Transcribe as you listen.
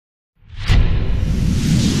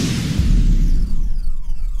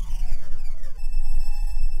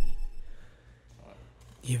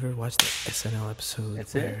ever watched the SNL episode?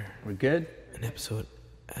 That's it? We're good? An episode,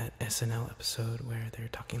 an SNL episode where they're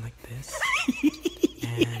talking like this.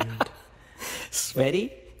 And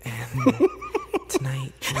Sweaty? And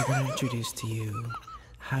tonight we're going to introduce to you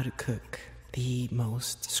how to cook the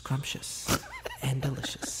most scrumptious and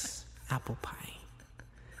delicious apple pie.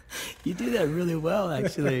 You do that really well,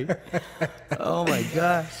 actually. Oh my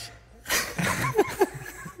gosh.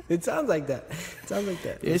 It sounds like that.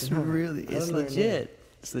 It's legit.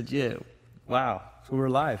 It's legit. Wow. So we're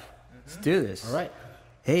live. Let's do this. All right.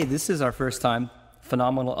 Hey, this is our first time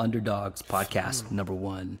Phenomenal Underdogs podcast number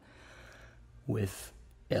 1 with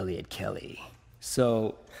Eliot Kelly.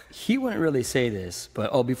 So he wouldn't really say this,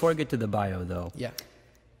 but before I get to the bio though. Yeah.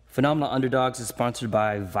 Phenomenal Underdogs is sponsored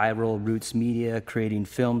by Viral Roots Media, creating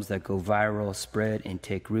films that go viral, spread, and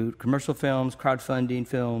take root. Commercial films, crowdfunding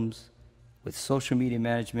films with social media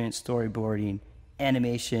management, storyboarding,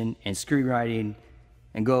 animation, and screenwriting.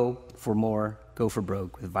 And go for more, go for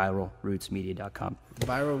broke with viralrootsmedia.com.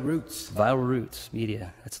 Viral Roots. Viral Roots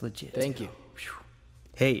Media. That's legit. Thank you.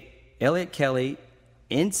 Hey, Eliot Kelly,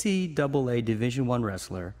 NCAA Division I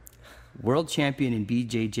wrestler, world champion in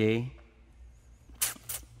BJJ,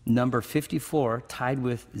 number 54, tied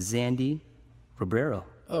with Zandy Ribeiro.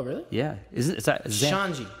 Oh, really? Yeah. Is that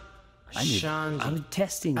Shanji. I'm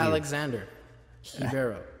testing you. Alexander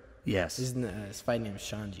Ribeiro. Yes. His fight name is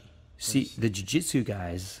Shanji. See, the jiu-jitsu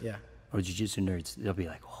guys, Yeah. or jiu-jitsu nerds, they'll be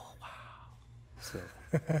like, oh, wow.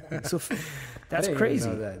 So that's I didn't crazy.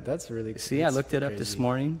 even know that. That's really cool. See, I looked it up this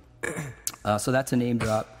morning. So that's a name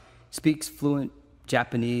drop. Speaks fluent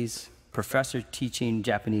Japanese, professor teaching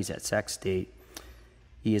Japanese at Sac State.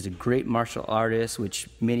 He is a great martial artist, which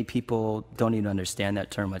many people don't even understand that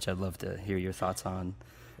term, which I'd love to hear your thoughts on.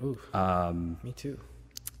 Ooh, me too.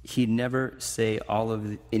 He'd never say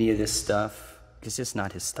any of this stuff. It's just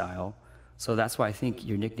not his style. So that's why I think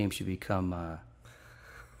your nickname should become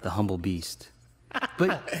the Humble Beast.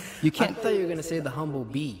 But you can't. I thought you were going to say the Humble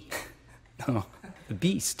Bee. No, the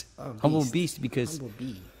Beast. Oh, Humble Beast because Humble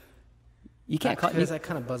Bee. you can't call Because I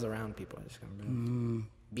kind of buzz around people. I just kind of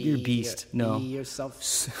you're a beast. No. Be yourself.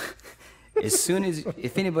 As soon as,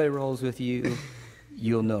 if anybody rolls with you,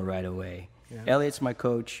 you'll know right away. Yeah. Eliot's my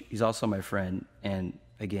coach. He's also my friend. And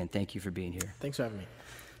again, thank you for being here. Thanks for having me.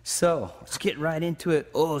 So let's get right into it.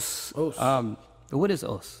 Os. Os. What is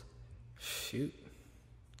os? Shoot.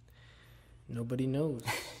 Nobody knows.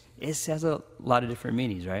 It has a lot of different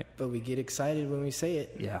meanings, right? But we get excited when we say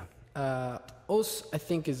it. Yeah. Os, I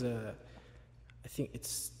think it's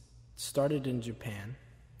started in Japan.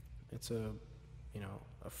 It's a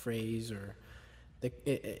phrase, or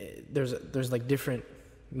there's like different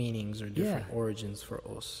meanings or different origins for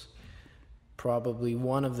os. Probably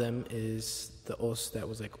one of them is the os that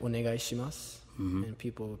was like onegai shimasu, and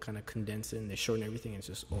people kind of condense it and they shorten everything. And it's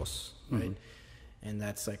just os, right? And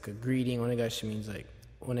that's like a greeting. Onegai means like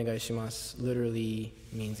onegai shimasu. Literally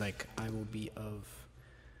means like I will be of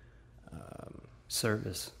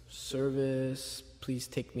Service. Please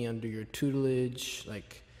take me under your tutelage.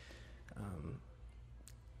 Like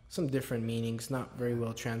some different meanings, not very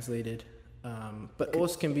well translated. But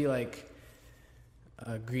os can be like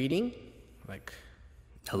a greeting, like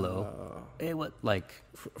Hello. Hey, what? Like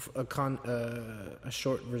a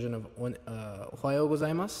short version of ohayou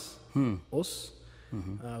gozaimasu, os,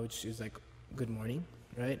 which is like good morning,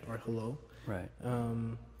 right? Or hello. Right.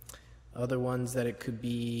 Other ones that it could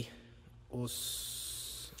be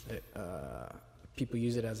os, people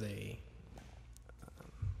use it as a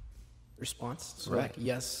response. So Right. like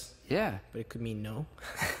yes, Yeah. but it could mean no.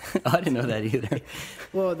 I didn't know that either.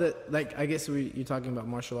 Well, I guess you're talking about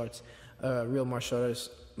martial arts. Real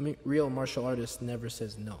martial artist never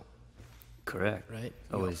says no, Correct. right?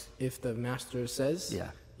 Always. If the master says,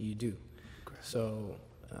 Yeah. you do. Correct. So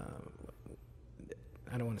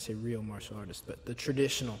I don't want to say real martial artist, but the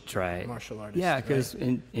traditional martial artist. Yeah, because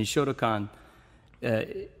in Shotokan,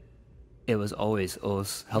 it was always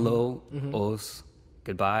os. Hello, os.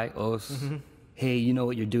 Goodbye, os. Hey, you know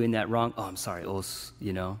what, you're doing that wrong. Oh, I'm sorry, os.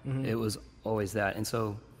 It was always that. And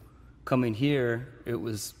so coming here, it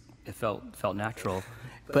felt natural.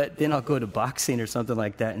 But then I'll go to boxing or something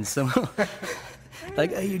like that, and someone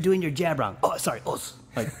like, hey, you're doing your jab wrong. Oh, sorry, os.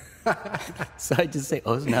 Like, so I just say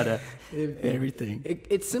os, not everything.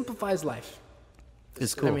 It simplifies life.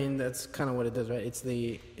 It's cool. I mean, that's kind of what it does, right?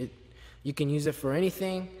 You can use it for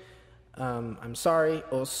anything. I'm sorry,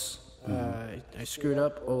 os. I screwed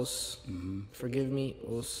up, os. Forgive me,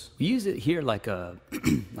 os. We use it here like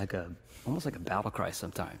almost like a battle cry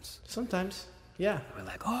sometimes. Sometimes, yeah. We're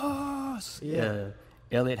like, oh, yeah.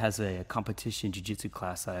 Eliot has a competition jiu-jitsu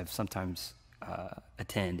class that I've sometimes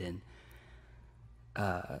attend, and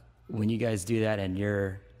when you guys do that and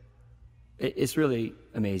it's really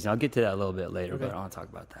amazing. I'll get to that a little bit later, but I want to talk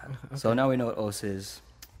about that. Okay. So now we know what OS is,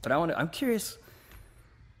 but I'm curious,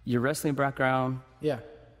 your wrestling background,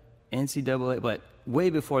 NCAA, but way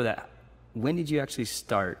before that, when did you actually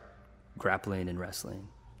start grappling and wrestling?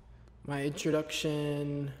 My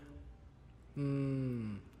introduction,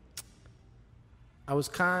 I was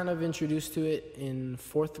kind of introduced to it in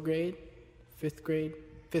fifth grade.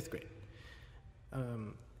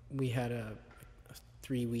 We had a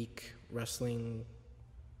 3-week wrestling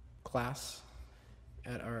class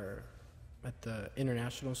at the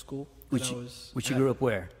international school. Which you grew up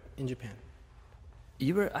where? In Japan. I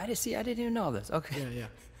didn't even know this. Okay. Yeah.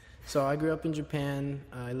 So I grew up in Japan,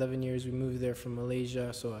 11 years. We moved there from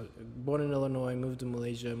Malaysia. So I was born in Illinois, moved to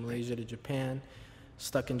Malaysia to Japan,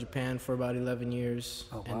 stuck in Japan for about 11 years.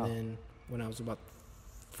 Oh, wow. And then when I was about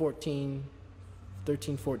 13,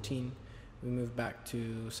 14, we moved back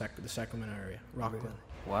to the Sacramento area, Rockland. Really?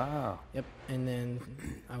 Wow. Yep. And then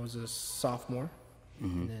I was a sophomore,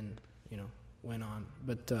 and then, went on.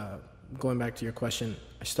 But going back to your question,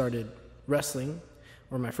 I started wrestling,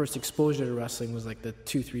 or my first exposure to wrestling was like the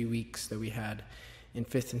 2-3 weeks that we had in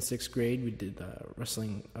 5th and 6th grade. We did a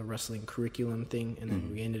wrestling curriculum thing, and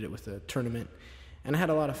then we ended it with a tournament. And I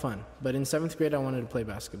had a lot of fun. But in 7th grade, I wanted to play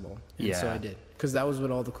basketball. And so I did. Because that was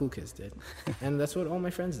what all the cool kids did. And that's what all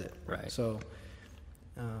my friends did. Right. So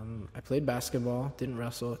I played basketball, didn't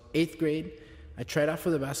wrestle. 8th grade, I tried out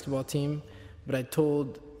for the basketball team, but I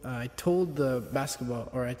talked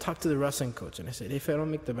to the wrestling coach, and I said, hey, if I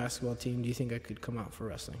don't make the basketball team, do you think I could come out for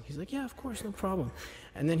wrestling? He's like, yeah, of course, no problem.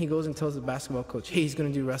 And then he goes and tells the basketball coach, hey, he's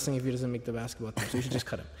going to do wrestling if he doesn't make the basketball team, so you should just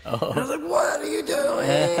cut him. Oh. And I was like, what are you doing?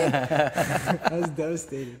 I was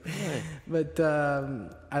devastated. But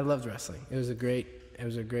I loved wrestling. It was a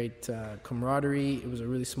great camaraderie. It was a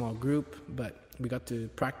really small group, but we got to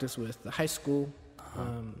practice with the high school.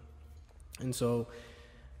 And so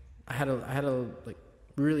I had a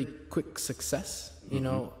really quick success,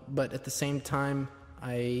 but at the same time,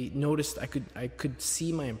 I noticed I could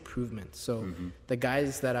see my improvement. So the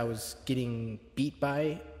guys that I was getting beat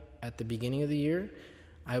by at the beginning of the year,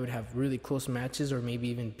 I would have really close matches or maybe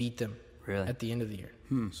even beat them at the end of the year.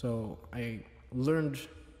 So I learned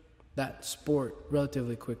that sport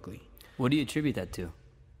relatively quickly. What do you attribute that to?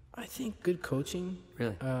 I think good coaching.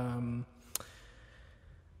 Really?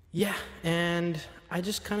 Yeah, and I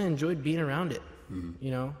just kind of enjoyed being around it.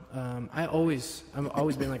 I've always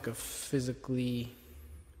been like a physically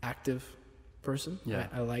active person. Yeah.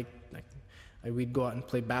 We'd go out and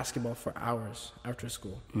play basketball for hours after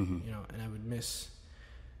school, and I would miss,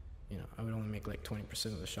 I would only make like 20%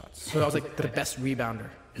 of the shots. So I was like the best rebounder.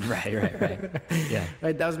 Right. Yeah.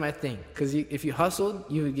 Right. That was my thing. Cause if you hustled,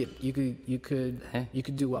 you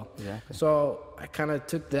could do well. Exactly. So I kind of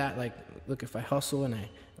took that, like, look, if I hustle and I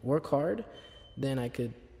work hard, then I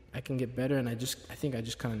can get better, and I think I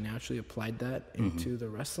just kind of naturally applied that into the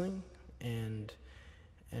wrestling, and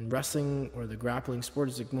wrestling or the grappling sport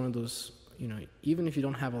is like one of those, even if you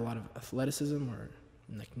don't have a lot of athleticism or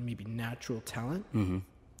like maybe natural talent,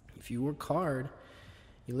 if you work hard,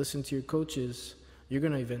 you listen to your coaches, you're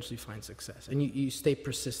going to eventually find success, and you stay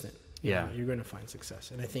persistent. You're going to find success,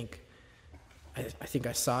 and I think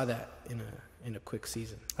I saw that in a quick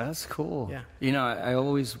season. That's cool. Yeah. I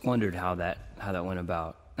always wondered how that went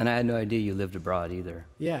about. And I had no idea you lived abroad either.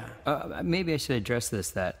 Yeah. Maybe I should address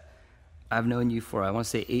this, that I've known you for, I want to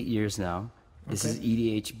say 8 years now. This is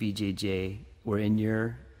EDH BJJ. We're in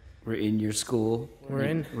your school. We're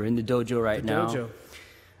in the dojo right now. Dojo.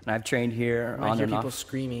 And I've trained here on and off. I hear people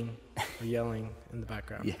screaming or yelling in the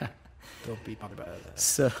background. Yeah. Don't be bothered by that.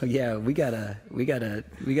 So yeah, we gotta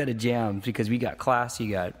jam because we got class.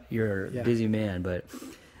 You're a busy man, but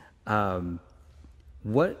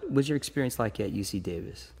what was your experience like at UC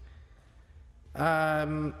Davis?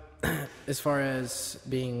 As far as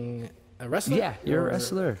being a wrestler? Yeah, you're a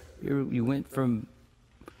wrestler. You went from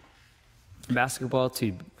basketball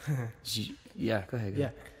to yeah. Go ahead. Yeah.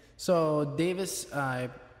 So Davis, I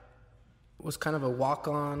was kind of a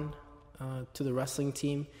walk-on to the wrestling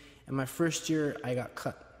team. And my first year, I got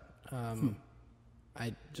cut.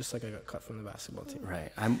 I got cut from the basketball team.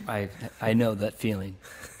 Right. I know that feeling.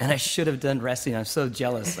 And I should have done wrestling. I'm so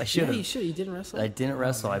jealous. I should have. Yeah, you should. You didn't wrestle? I didn't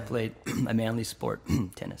wrestle. I played a manly sport,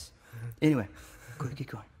 tennis. Anyway, keep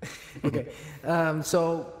going. Okay.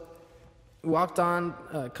 So walked on,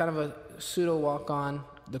 kind of a pseudo walk-on.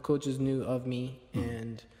 The coaches knew of me,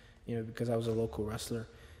 and because I was a local wrestler,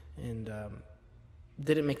 and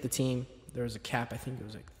didn't make the team. There was a cap. I think it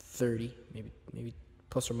was like 30, maybe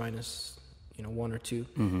plus or minus, 1 or 2.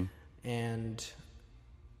 And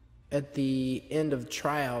at the end of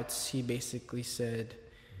tryouts, he basically said,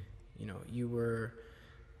 you know, you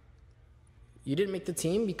didn't make the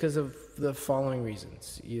team because of the following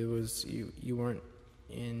reasons. You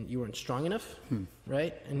weren't strong enough,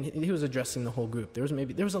 right? And he was addressing the whole group. There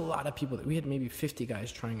was a lot of people. We had maybe 50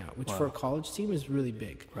 guys trying out, which for a college team is really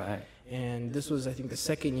big. Right. And this was, I think, the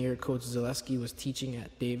second year Coach Zaleski was teaching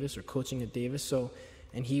at Davis or coaching at Davis. So,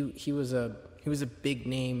 and he was a big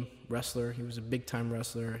name wrestler. He was a big time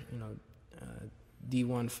wrestler. You know,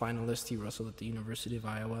 D1 finalist. He wrestled at the University of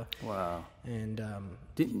Iowa. Wow. And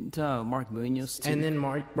didn't Mark Munoz too? And then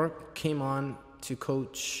Mark came on to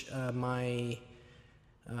coach my.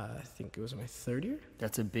 I think it was my third year.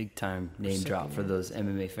 That's a big time name drop for those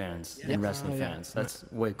MMA fans and wrestling fans. That's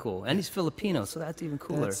way cool. And he's Filipino, so that's even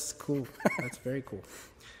cooler. That's cool. That's very cool.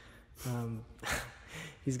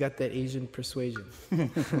 He's got that Asian persuasion.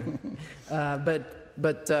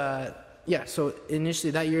 Yeah, so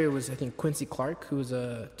initially that year it was, I think, Quincy Clark, who was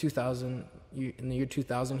in the year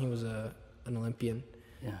 2000, he was an Olympian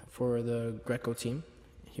for the Greco team.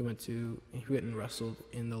 He went and wrestled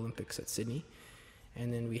in the Olympics at Sydney.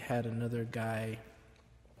 And then we had another guy,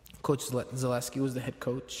 Coach Zaleski was the head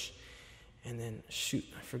coach. And then,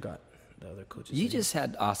 I forgot the other coaches. You just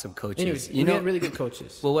had awesome coaches. Anyways, we had really good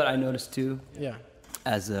coaches. Well, what I noticed too, yeah,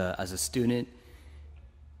 as a student,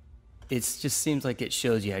 it just seems like it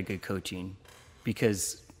shows you had good coaching,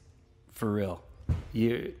 because for real,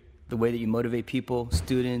 the way that you motivate people,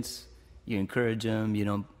 students, you encourage them, you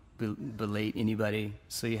don't belate anybody,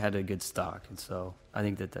 so you had a good stock, and so I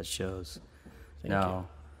think that shows. Thank you.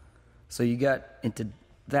 So you got into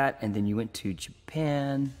that, and then you went to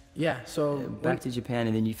Japan. Yeah, so back to Japan,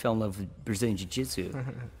 and then you fell in love with Brazilian Jiu-Jitsu,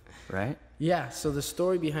 right? Yeah, so the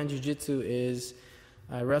story behind Jiu-Jitsu is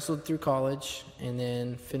I wrestled through college and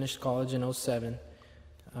then finished college in 2007.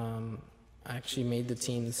 I actually made the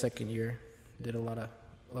team the second year, did a lot of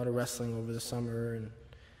wrestling over the summer,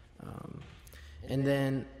 and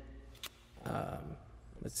then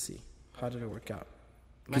let's see, how did it work out?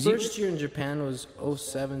 My first year in Japan was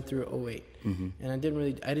 2007 through 2008, and I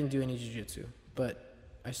didn't do any jiu-jitsu, but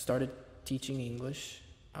I started teaching English.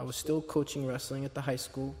 I was still coaching wrestling at the high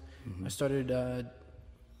school. I started I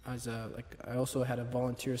also had a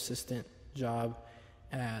volunteer assistant job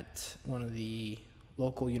at one of the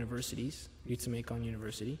local universities, Ritsumeikan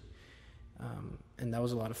University, and that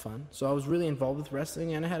was a lot of fun. So I was really involved with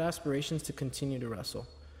wrestling, and I had aspirations to continue to wrestle.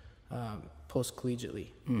 Post-collegiately.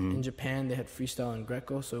 In Japan, they had freestyle and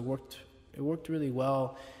Greco, so it worked really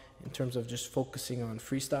well in terms of just focusing on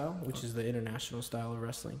freestyle, which is the international style of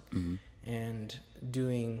wrestling, and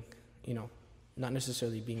doing, not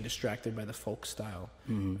necessarily being distracted by the folk style,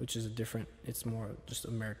 which is it's more just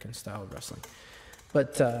American style of wrestling.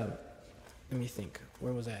 But let me think,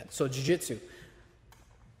 where was I at? So jiu-jitsu.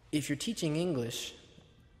 If you're teaching English,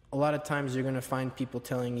 a lot of times you're going to find people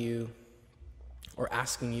telling you, or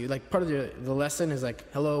asking you, like part of the lesson is like,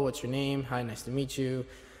 hello, what's your name? Hi, nice to meet you.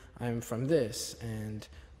 I'm from this. And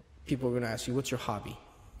people are going to ask you, what's your hobby?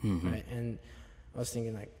 Right? And I was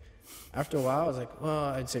thinking, like, after a while, I was like, well,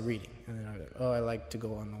 I'd say reading. And then I was like, oh, I like to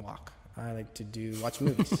go on a walk. I like to watch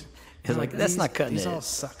movies. And like, that's not cutting it. These all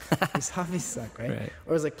suck. These hobbies suck, right?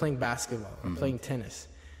 Or it's like playing basketball or playing tennis,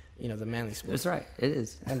 the manly sport. That's right. It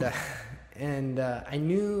is. And I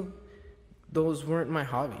knew those weren't my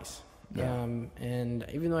hobbies. Yeah. And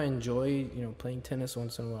even though I enjoy, playing tennis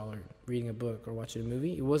once in a while or reading a book or watching a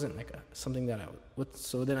movie, it wasn't like something that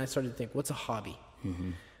so then I started to think, what's a hobby?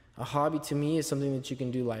 A hobby to me is something that you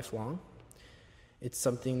can do lifelong. It's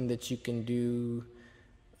something that you can do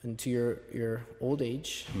into your old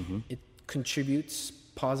age. It contributes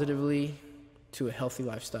positively to a healthy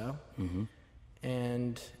lifestyle.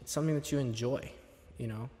 And it's something that you enjoy,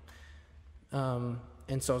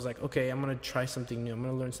 And so I was like, okay, I'm going to try something new. I'm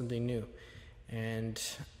going to learn something new. And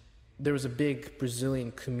there was a big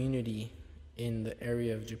Brazilian community in the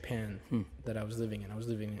area of Japan that I was living in. I was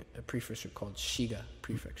living in a prefecture called Shiga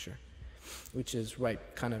Prefecture, which is right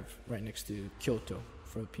next to Kyoto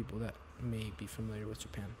for people that may be familiar with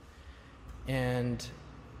Japan. And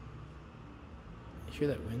you hear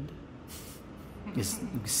that wind? It's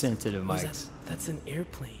sensitive mics. That's an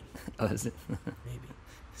airplane. Oh, is it? Maybe.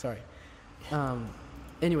 Sorry.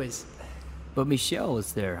 Anyways, but Michel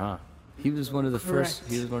was there, huh? He was one of the first.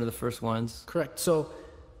 He was one of the first ones. Correct. So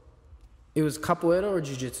it was capoeira or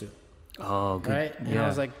jiu-jitsu. Oh, good. Right. And I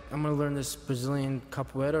was like, I'm gonna learn this Brazilian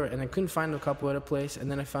capoeira, and I couldn't find a capoeira place,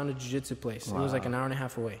 and then I found a jiu-jitsu place. Wow. It was like an hour and a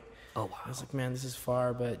half away. Oh wow. I was like, man, this is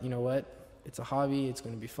far, but you know what? It's a hobby. It's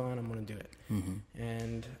gonna be fun. I'm gonna do it.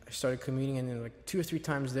 And I started commuting, and then like 2 or 3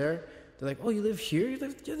 times there, they're like, oh, you live here?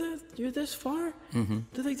 You're this far?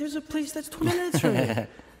 They're like, there's a place that's 20 minutes from me.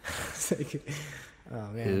 It's like, oh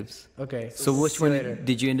man. Oops. Okay. So which one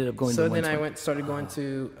did you end up going to? So then I started going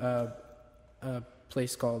to a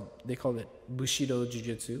place they called it Bushido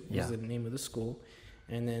Jiu-Jitsu. Was the name of the school.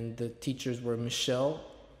 And then the teachers were Michelle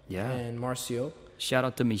and Marcio. Shout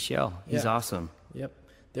out to Michelle. He's awesome. Yep.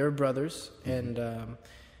 They were brothers. And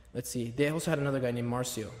let's see. They also had another guy named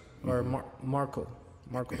Marcio or Marco.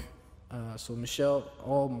 So Michelle,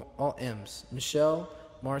 all M's. Michelle,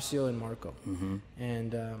 Marcio, and Marco.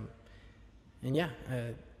 And yeah,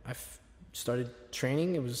 I started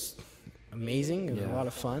training. It was amazing. It was a lot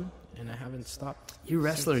of fun, and I haven't stopped. You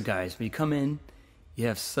wrestler guys, when you come in, you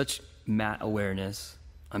have such mat awareness.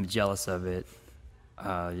 I'm jealous of it.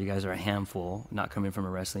 You guys are a handful, not coming from a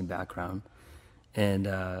wrestling background. And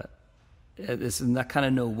it's not kind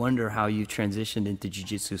of no wonder how you transitioned into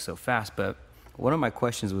jiu-jitsu so fast. But one of my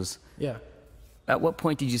questions was, at what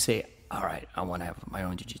point did you say, all right, I want to have my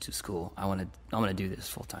own jiu-jitsu school. I want to do this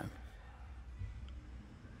full time?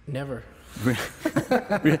 Never.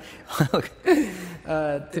 Okay.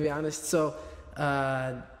 To be honest, so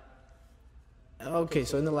so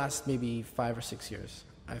in the last maybe 5 or 6 years,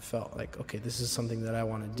 I felt like, okay, this is something that I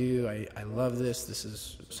want to do. I love this. This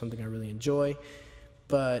is something I really enjoy.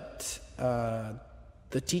 But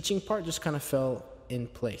the teaching part just kind of fell in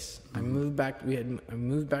place. I moved back. I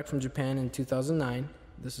moved back from Japan in 2009.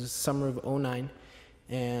 This is summer of 2009,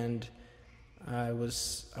 and I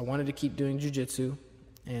wanted to keep doing jiu-jitsu,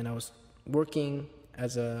 and I was working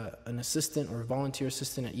as an assistant or a volunteer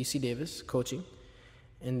assistant at UC Davis coaching.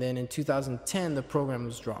 And then in 2010, the program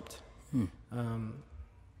was dropped.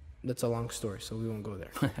 That's a long story, so we won't go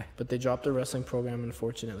there. But they dropped the wrestling program,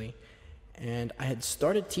 unfortunately. And I had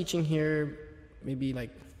started teaching here maybe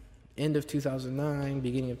like end of 2009,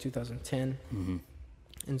 beginning of 2010.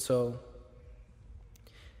 And so,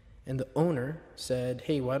 and the owner said,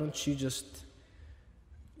 hey, why don't you just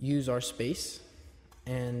use our space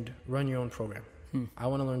and run your own program? I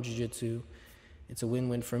want to learn jiu-jitsu. It's a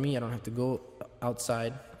win-win for me. I don't have to go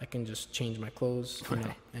outside. I can just change my clothes. You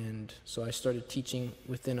know? And so I started teaching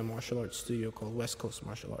within a martial arts studio called West Coast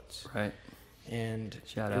Martial Arts. Right. And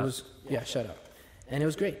shout out. Shout out. And it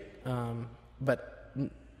was great. But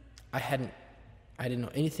I didn't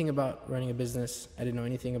know anything about running a business. I didn't know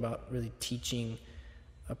anything about really teaching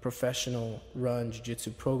a professional run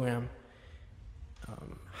jiu-jitsu program,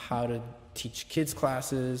 how to teach kids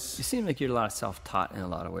classes. You seem like you're a lot of self-taught in a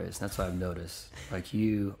lot of ways. That's what I've noticed. Like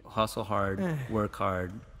you hustle hard, work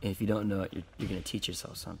hard, and if you don't know it, you're going to teach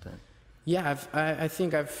yourself something. Yeah, I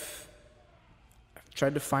think I've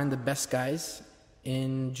tried to find the best guys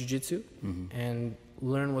in jiu-jitsu and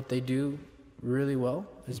learn what they do really well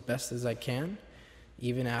as best as I can,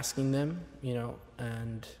 even asking them, you know,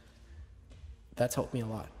 and that's helped me a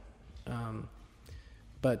lot.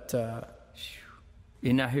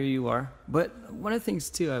 And now here you are. But one of the things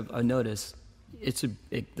too I've noticed,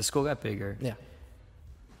 the school got bigger. Yeah.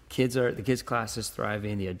 The kids class is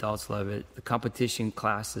thriving. The adults love it. The competition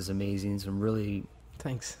class is amazing. Some really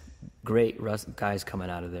great guys coming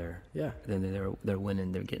out of there. Yeah. Then they're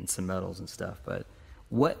winning. They're getting some medals and stuff. But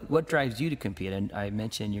what drives you to compete? And I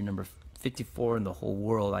mentioned you're number 54 in the whole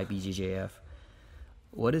world IBJJF.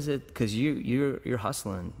 What is it? Because you're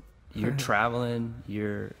hustling. You're traveling.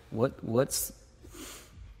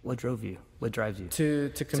 What drove you? What drives you?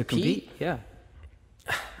 To compete? Yeah.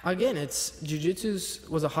 Again, jiu-jitsu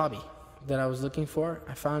was a hobby that I was looking for.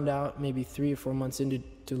 I found out maybe 3 or 4 months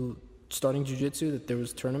into starting jiu-jitsu that there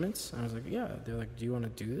was tournaments. I was like, yeah. They're like, do you want to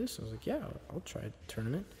do this? I was like, yeah, I'll try a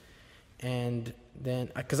tournament. And then,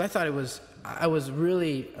 because I thought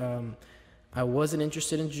I wasn't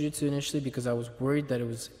interested in jiu-jitsu initially because I was worried that it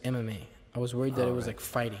was MMA. I was worried that it was like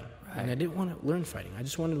fighting. Right. And I didn't want to learn fighting. I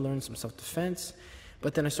just wanted to learn some self-defense.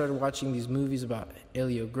 But then I started watching these movies about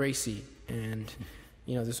Eliot Gracie and,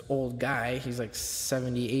 you know, this old guy. He's like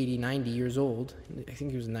 70, 80, 90 years old. I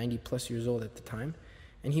think he was 90 plus years old at the time.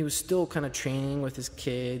 And he was still kind of training with his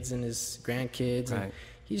kids and his grandkids. Right. And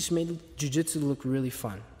he just made jiu-jitsu look really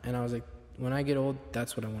fun. And I was like, when I get old,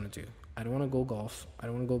 that's what I want to do. I don't want to go golf. I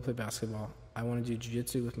don't want to go play basketball. I want to do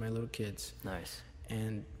jiu-jitsu with my little kids. Nice.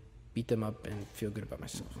 And beat them up and feel good about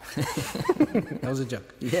myself. That was a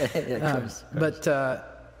joke. Yeah, of course. But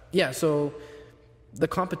so the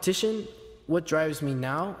competition, what drives me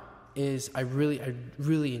now is I really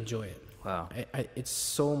enjoy it. Wow. It's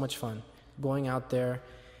so much fun going out there.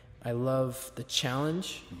 I love the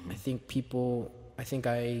challenge. I think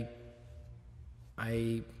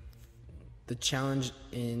the challenge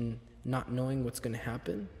in not knowing what's going to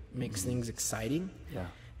happen makes things exciting. Yeah.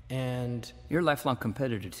 And you're a lifelong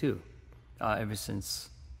competitor too. ever since,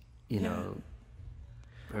 you know.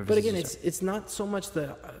 But again, it's not so much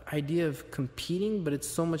the idea of competing, but it's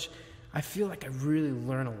so much, I feel like I really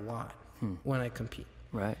learn a lot when I compete.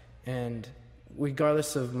 Right. And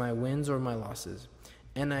regardless of my wins or my losses,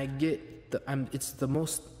 and I get it's the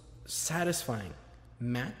most satisfying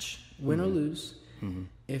match, win or lose,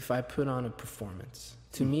 if I put on a performance.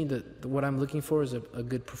 To me, what I'm looking for is a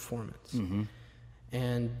good performance.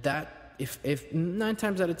 And that, if 9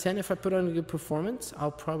 times out of 10, if I put on a good performance,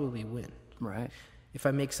 I'll probably win. Right. If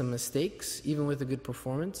I make some mistakes, even with a good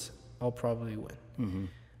performance, I'll probably win.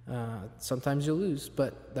 Sometimes you'll lose,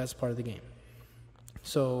 but that's part of the game.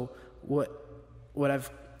 So what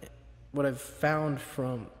I've found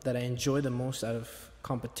from that I enjoy the most out of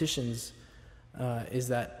competitions is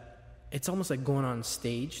that it's almost like going on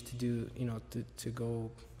stage to do, to go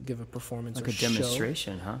give a performance, like or a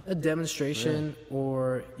demonstration, show. Huh? A demonstration,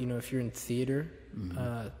 or if you're in theater,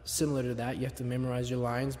 similar to that, you have to memorize your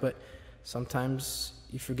lines, but sometimes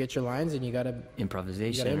you forget your lines and you gotta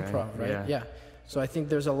improvisation. You gotta improv, right? Yeah. So I think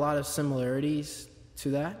there's a lot of similarities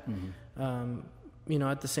to that.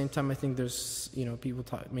 At the same time, I think there's, people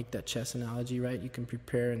make that chess analogy, right? You can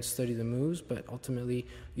prepare and study the moves, but ultimately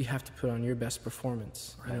you have to put on your best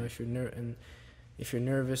performance. Right. If you're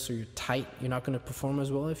nervous or you're tight, you're not going to perform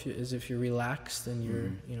as well as if you're relaxed and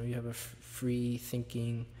you're, you have a free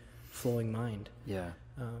thinking, flowing mind. Yeah.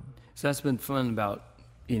 So that's been fun about,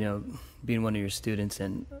 being one of your students,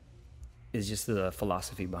 and is just the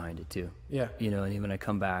philosophy behind it too. Yeah. And even when I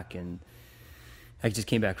come back, and I just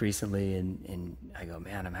came back recently, and I go,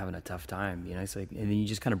 man, I'm having a tough time. It's like, and then you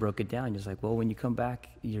just kind of broke it down. You're like, well, when you come back,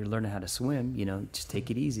 you're learning how to swim. Just take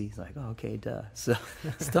it easy. It's like, oh, okay, duh. So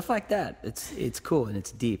stuff like that. It's cool and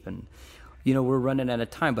it's deep. And we're running out of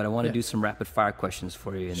time, but I want to do some rapid fire questions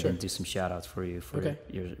for you, and then do some shout outs for you for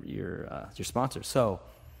your sponsor. So,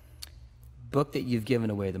 book that you've given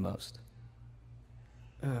away the most.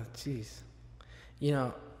 Oh, jeez.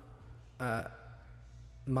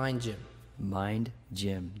 Mind Gym. Mind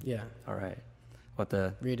Gym. Yeah. All right.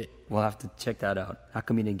 Read it. We'll have to check that out. How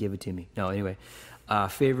come you didn't give it to me? No, anyway.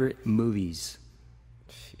 Favorite movies?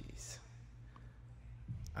 Jeez.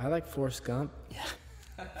 I like Forrest Gump. Yeah.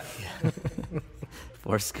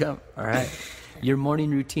 Forrest Gump. All right. Your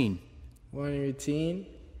morning routine? Morning routine?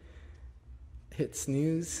 Hit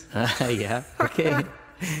snooze. Yeah. Okay.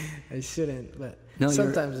 I shouldn't, but no,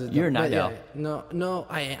 sometimes you're a night owl. No,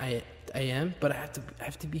 I am, but I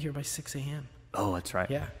have to be here by 6 a.m. Oh, that's right.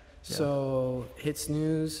 Yeah. So hit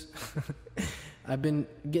snooze. I've been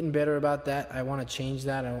getting better about that. I want to change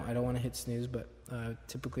that. I don't want to hit snooze, but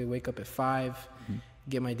typically wake up at 5,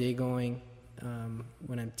 get my day going.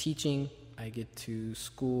 When I'm teaching, I get to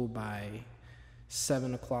school by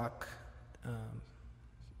 7 o'clock.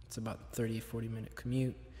 It's about 40 minute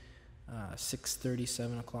commute. 6:30,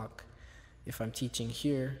 7 o'clock. If I'm teaching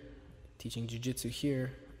jiu-jitsu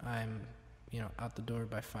here, I'm, out the door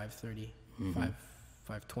by 5:30,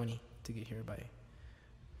 5:20 to get here by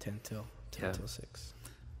 10 till 6.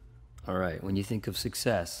 All right. When you think of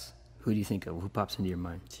success, who do you think of? Who pops into your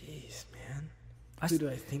mind? Jeez, man. Who do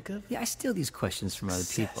I think of? Yeah, I steal these questions from other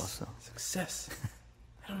people. So Success.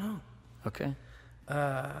 I don't know. Okay.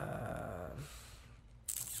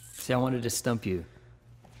 See, I wanted to stump you.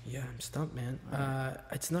 Yeah, I'm stumped, man.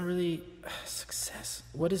 It's not really success.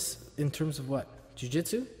 What is, in terms of what?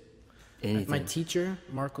 Jiu-jitsu? Anything. My teacher,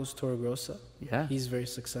 Marcos Torregrosa. Yeah. He's very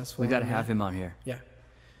successful. We got to have him on here. Yeah,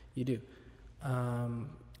 you do.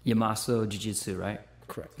 Yamaso Jiu-Jitsu, right?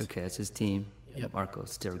 Correct. Okay, that's his team. Yep.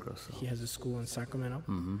 Marcos Torregrosa. He has a school in Sacramento.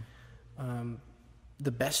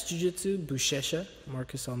 The best jiu-jitsu, Buchecha,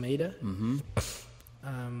 Marcus Almeida.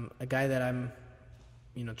 A guy that I'm,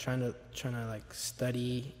 trying to like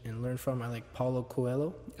study and learn from. I like Paulo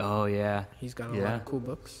Coelho. Oh yeah. He's got a lot of cool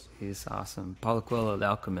books. He's awesome. Paulo Coelho, the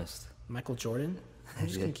Alchemist. Michael Jordan. I'm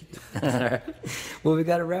just gonna keep. Well, we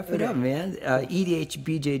got to wrap it up, man.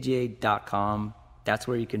 EDHBJJ.com. That's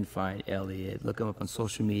where you can find Eliot. Look him up on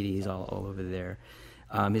social media. He's all over there.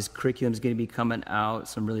 His curriculum is going to be coming out.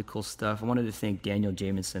 Some really cool stuff. I wanted to thank Daniel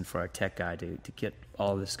Jamison for our tech guy to get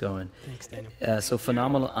all this going. Thanks, Daniel. So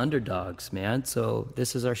phenomenal underdogs, man. So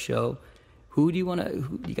this is our show. Who do you want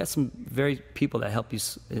to? You got some very people that help you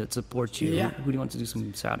support you. Yeah. Who do you want to do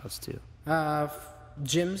some shout outs to?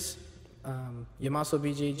 Gyms, Yamaso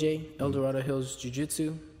BJJ, El Dorado Hills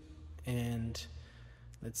Jiu-Jitsu, and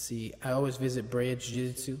let's see. I always visit Brea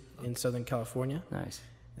Jiu-Jitsu in Southern California. Nice.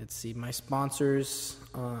 Let's see. My sponsors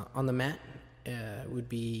on the mat would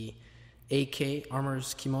be AK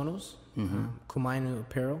Armors Kimonos, Kumainu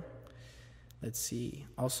Apparel. Let's see.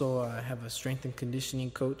 Also, I have a strength and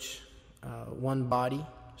conditioning coach, One Body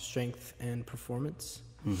strength and performance.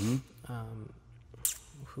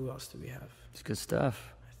 Who else do we have? It's good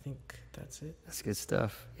stuff. I think that's it. That's good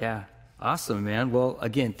stuff. Yeah. Awesome, man. Well,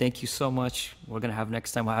 again, thank you so much. We're going to have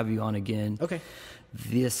next time, we'll have you on again. Okay.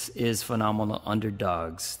 This is Phenomenal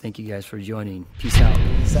Underdogs. Thank you guys for joining. Peace out.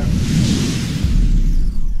 Peace out.